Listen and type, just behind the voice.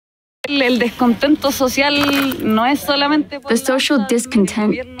The social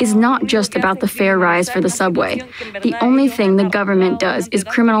discontent is not just about the fare rise for the subway. The only thing the government does is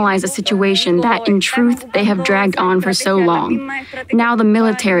criminalize a situation that, in truth, they have dragged on for so long. Now the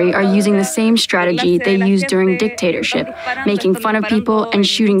military are using the same strategy they used during dictatorship, making fun of people and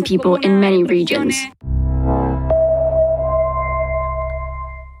shooting people in many regions.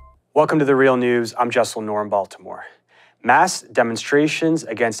 Welcome to The Real News. I'm Jessel Noor in Baltimore. Mass demonstrations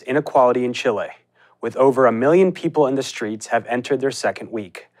against inequality in Chile, with over 1 million people in the streets, have entered their second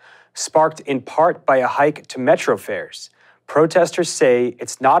week. Sparked in part by a hike to metro fares, protesters say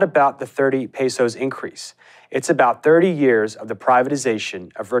it's not about the 30 pesos increase. It's about 30 years of the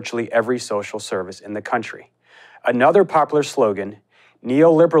privatization of virtually every social service in the country. Another popular slogan,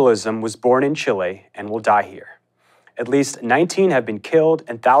 neoliberalism was born in Chile and will die here. At least 19 have been killed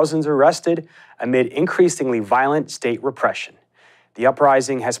and thousands arrested amid increasingly violent state repression. The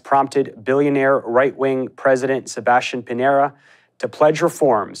uprising has prompted billionaire right-wing President Sebastián Piñera to pledge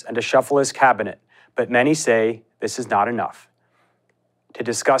reforms and to shuffle his cabinet, but many say this is not enough. To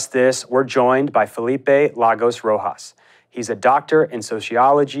discuss this, we're joined by Felipe Lagos Rojas. He's a doctor in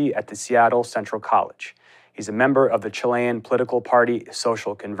sociology at the Seattle Central College. He's a member of the Chilean political party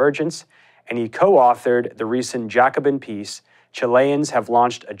Social Convergence, and he co-authored the recent Jacobin piece, Chileans Have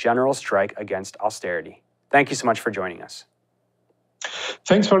Launched a General Strike Against Austerity. Thank you so much for joining us.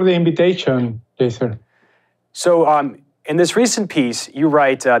 Thanks for the invitation, Jason. So in this recent piece, you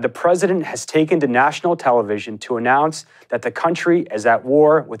write, the president has taken to national television to announce that the country is at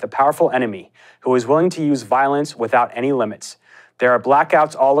war with a powerful enemy who is willing to use violence without any limits. There are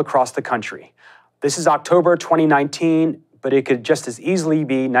blackouts all across the country. This is October 2019, but it could just as easily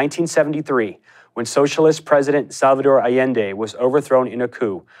be 1973, when socialist President Salvador Allende was overthrown in a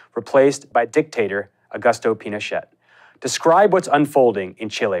coup, replaced by dictator Augusto Pinochet. Describe what's unfolding in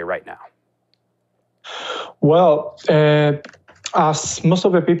Chile right now. Well, as most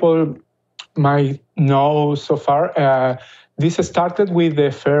of the people might know so far, this started with the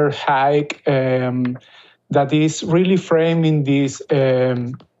fare hike that is really framing this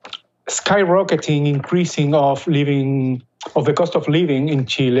skyrocketing, increasing of the cost of living in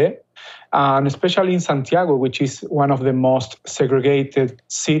Chile, and especially in Santiago, which is one of the most segregated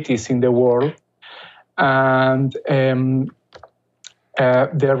cities in the world. And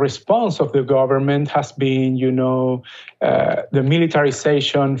the response of the government has been, the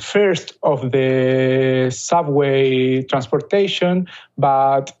militarization first of the subway transportation,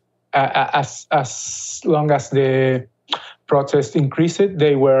 but as long as the protests increased,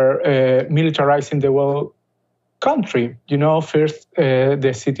 they were militarizing the whole country. First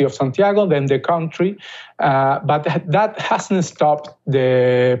the city of Santiago, then the country. But that hasn't stopped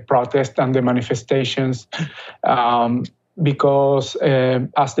the protest and the manifestations because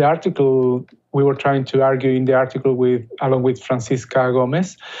as the article, we were trying to argue in the article along with Francisca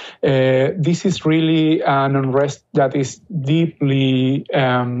Gomez, this is really an unrest that is deeply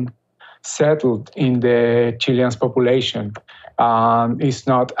settled in the Chilean population. It's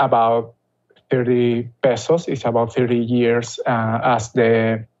not about 30 pesos, it's about 30 years, as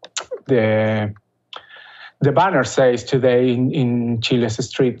the banner says today in Chile's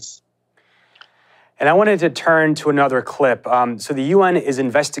streets. And I wanted to turn to another clip. So the UN is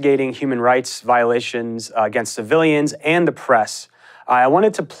investigating human rights violations against civilians and the press. I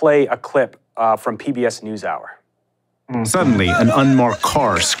wanted to play a clip from PBS NewsHour. Suddenly, an unmarked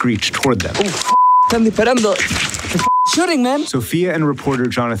car screeched toward them. Están disparando. Shooting, man. Sophia and reporter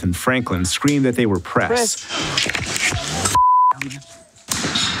Jonathan Franklin screamed that they were press.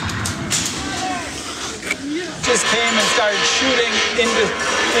 Just came and started shooting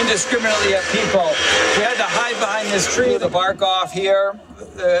indiscriminately at people. We had to hide behind this tree. The bark off here,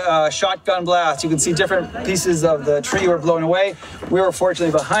 shotgun blast. You can see different pieces of the tree were blown away. We were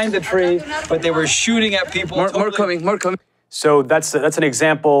fortunately behind the tree, but they were shooting at people. More coming. So that's an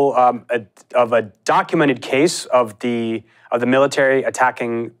example of a documented case of the military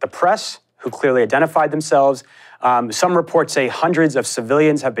attacking the press, who clearly identified themselves. Some reports say hundreds of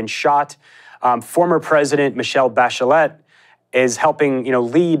civilians have been shot. Former President Michelle Bachelet is helping,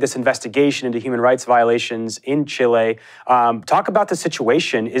 lead this investigation into human rights violations in Chile. Talk about the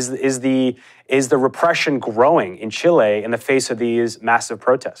situation. Is the repression growing in Chile in the face of these massive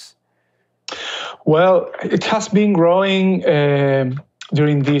protests? Well, it has been growing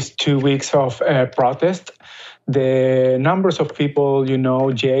during these 2 weeks of protest. The numbers of people,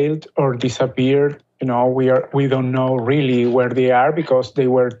 jailed or disappeared We don't know really where they are because they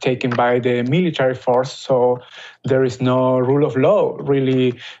were taken by the military force. So there is no rule of law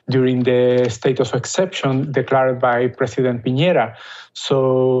really during the state of exception declared by President Piñera.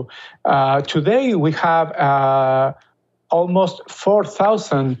 So today we have almost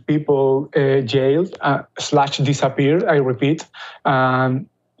 4,000 people jailed / disappeared. I repeat.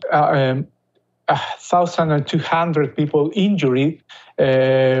 1,200 people injured,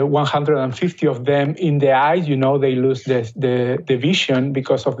 150 of them in the eyes. They lose the vision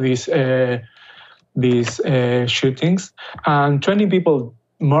because of these shootings, and 20 people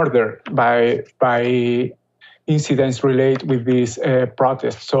murdered by incidents related with these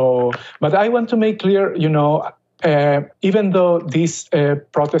protests. So, but I want to make clear, even though these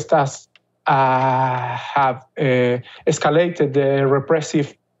protests have escalated the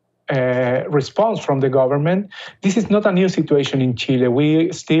repressive response from the government, this is not a new situation in Chile.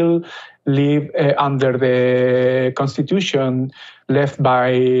 We still live under the constitution left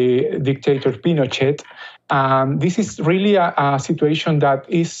by dictator Pinochet. This is really a situation that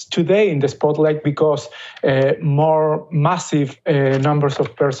is today in the spotlight because more massive numbers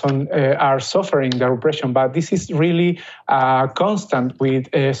of persons are suffering the repression. But this is really constant with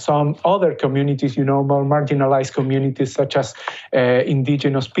some other communities, more marginalized communities such as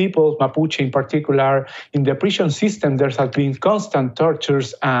indigenous peoples, Mapuche in particular. In the prison system, there has been constant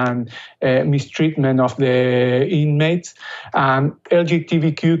tortures and mistreatment of the inmates. And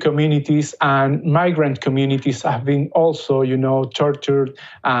LGBTQ communities and migrant communities have been also, tortured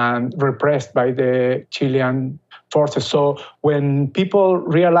and repressed by the Chilean forces. So when people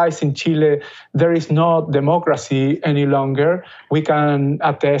realize in Chile there is no democracy any longer, we can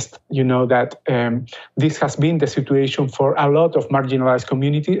attest, that this has been the situation for a lot of marginalized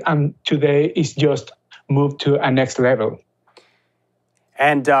communities, and today it's just moved to a next level.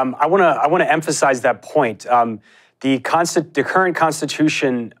 And I want to emphasize that point. The current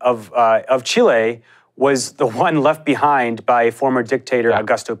constitution of Chile was the one left behind by former dictator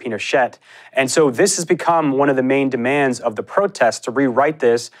Augusto Pinochet. And so this has become one of the main demands of the protests to rewrite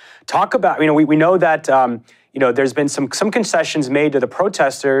this. Talk about, we know that, there's been some concessions made to the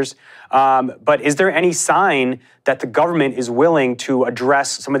protesters, but is there any sign that the government is willing to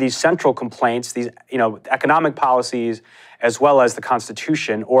address some of these central complaints, these, economic policies, as well as the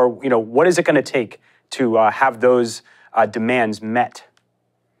constitution? Or, what is it going to take to have those demands met?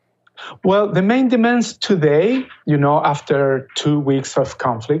 Well, the main demands today, after 2 weeks of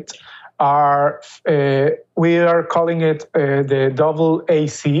conflict, are, we are calling it the double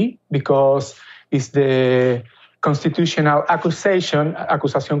AC, because it's the constitutional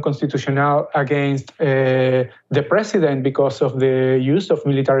acusación constitucional against the president because of the use of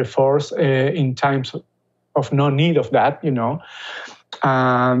military force in times of no need of that,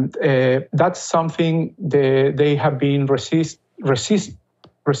 And that's something they have been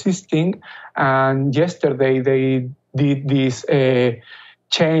resisting. And yesterday they did this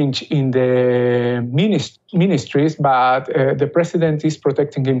change in the ministries, but the president is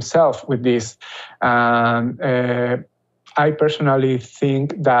protecting himself with this. I personally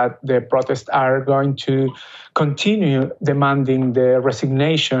think that the protests are going to continue demanding the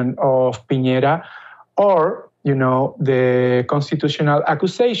resignation of Piñera, or the constitutional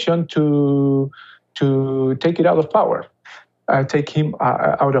accusation to take it out of power. Take him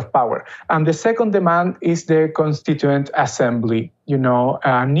out of power. And the second demand is the Constituent Assembly,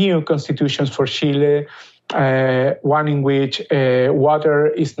 new constitutions for Chile, one in which water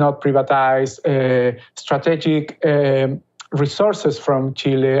is not privatized, strategic resources from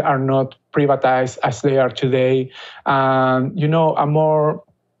Chile are not privatized as they are today, a more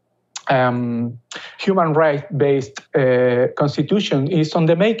human rights-based constitution is on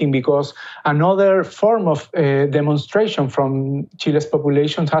the making, because another form of demonstration from Chile's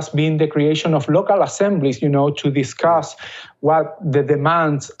population has been the creation of local assemblies, to discuss what the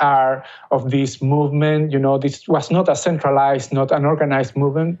demands are of this movement. This was not a centralized, not an organized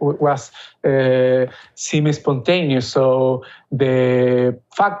movement. It was semi-spontaneous. So the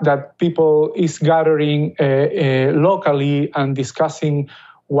fact that people is gathering locally and discussing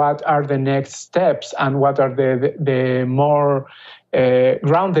what are the next steps and what are the more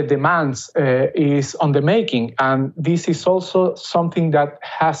grounded demands is on the making. And this is also something that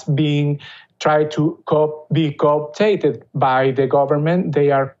has been tried to be co-opted by the government.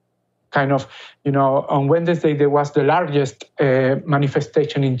 They are kind of, on Wednesday there was the largest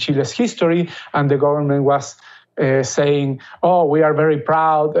manifestation in Chile's history, and the government was saying, "Oh, we are very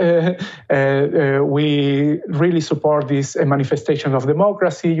proud. We really support this manifestation of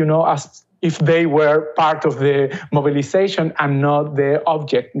democracy," as if they were part of the mobilization and not the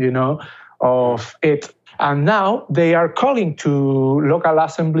object, of it. And now they are calling to local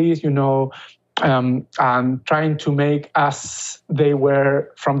assemblies, and trying to make as they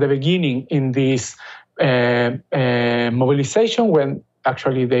were from the beginning in this mobilization, when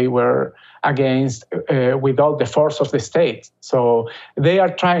actually they were against with all the force of the state. So they are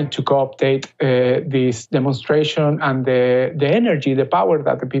trying to co-optate this demonstration and the energy, the power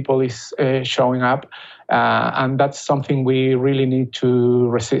that the people is showing up. And that's something we really need to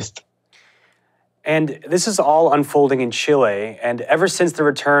resist. And this is all unfolding in Chile. And ever since the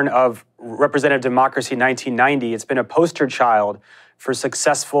return of representative democracy in 1990, it's been a poster child for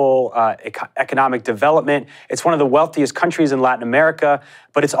successful economic development. It's one of the wealthiest countries in Latin America,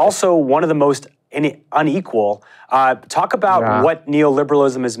 but it's also one of the most unequal. Talk about what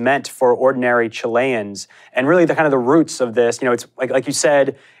neoliberalism has meant for ordinary Chileans, and really the kind of the roots of this. It's like you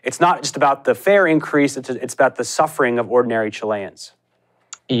said, it's not just about the fare increase; it's about the suffering of ordinary Chileans.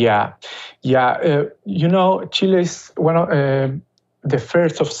 Yeah. Chile is one of the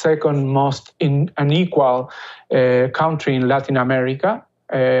first or second most unequal country in Latin America,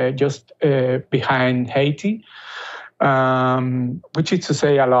 just behind Haiti, which is to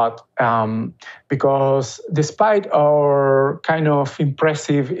say a lot, because despite our kind of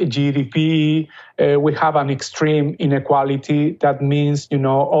impressive GDP, we have an extreme inequality. That means,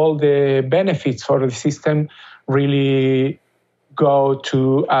 all the benefits for the system really go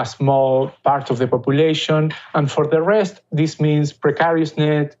to a small part of the population. And for the rest, this means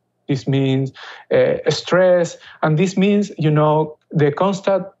precariousness, this means stress, and this means, the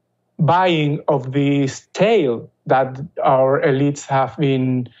constant buying of this tale that our elites have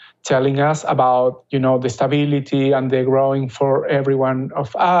been telling us about, the stability and the growing for every one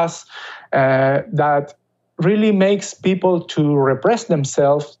of us, that really makes people to repress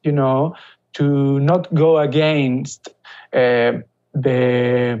themselves, to not go against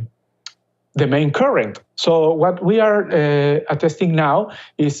the main current. So what we are attesting now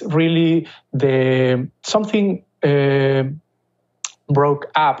is really something broke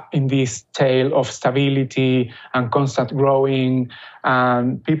up in this tale of stability and constant growing,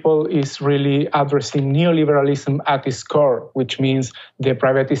 and people is really addressing neoliberalism at its core, which means the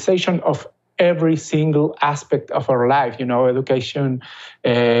privatization of every single aspect of our life, education,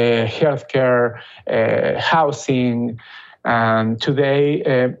 healthcare, housing. And today,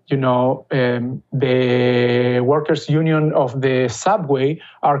 the workers' union of the subway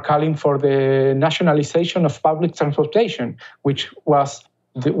are calling for the nationalization of public transportation, which was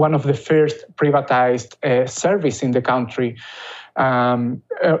one of the first privatized service in the country.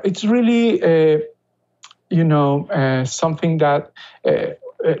 It's really, something that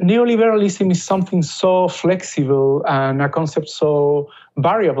neoliberalism is something so flexible and a concept so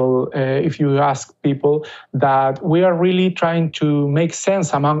variable, if you ask people, that we are really trying to make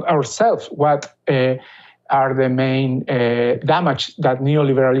sense among ourselves what are the main damage that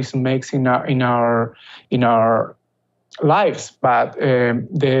neoliberalism makes in our lives. But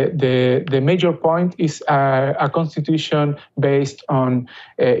the major point is a constitution based on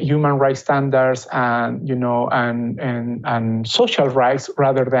human rights standards and and social rights,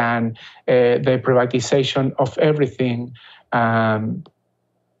 rather than the privatization of everything,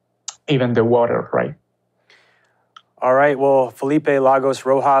 even the water, right? All right. Well, Felipe Lagos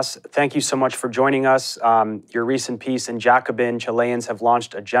Rojas, thank you so much for joining us. Your recent piece in Jacobin, Chileans have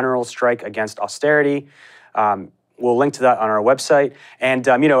launched a general strike against austerity. We'll link to that on our website. And,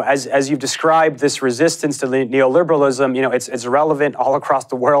 as you've described this resistance to neoliberalism, it's relevant all across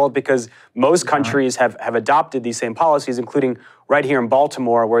the world, because most countries have adopted these same policies, including right here in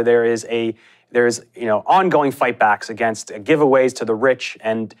Baltimore, where there is ongoing fightbacks against giveaways to the rich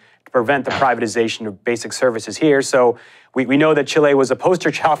and to prevent the privatization of basic services here. So we know that Chile was a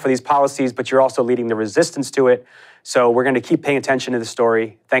poster child for these policies, but you're also leading the resistance to it. So we're going to keep paying attention to the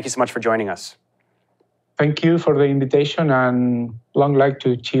story. Thank you so much for joining us. Thank you for the invitation, and long life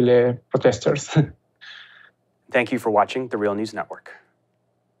to Chile protesters. Thank you for watching The Real News Network.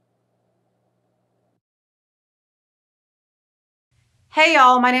 Hey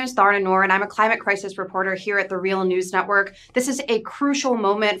y'all, my name is Tharna Noor, and I'm a climate crisis reporter here at The Real News Network. This is a crucial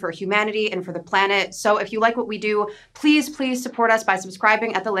moment for humanity and for the planet. So if you like what we do, please support us by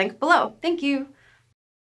subscribing at the link below. Thank you.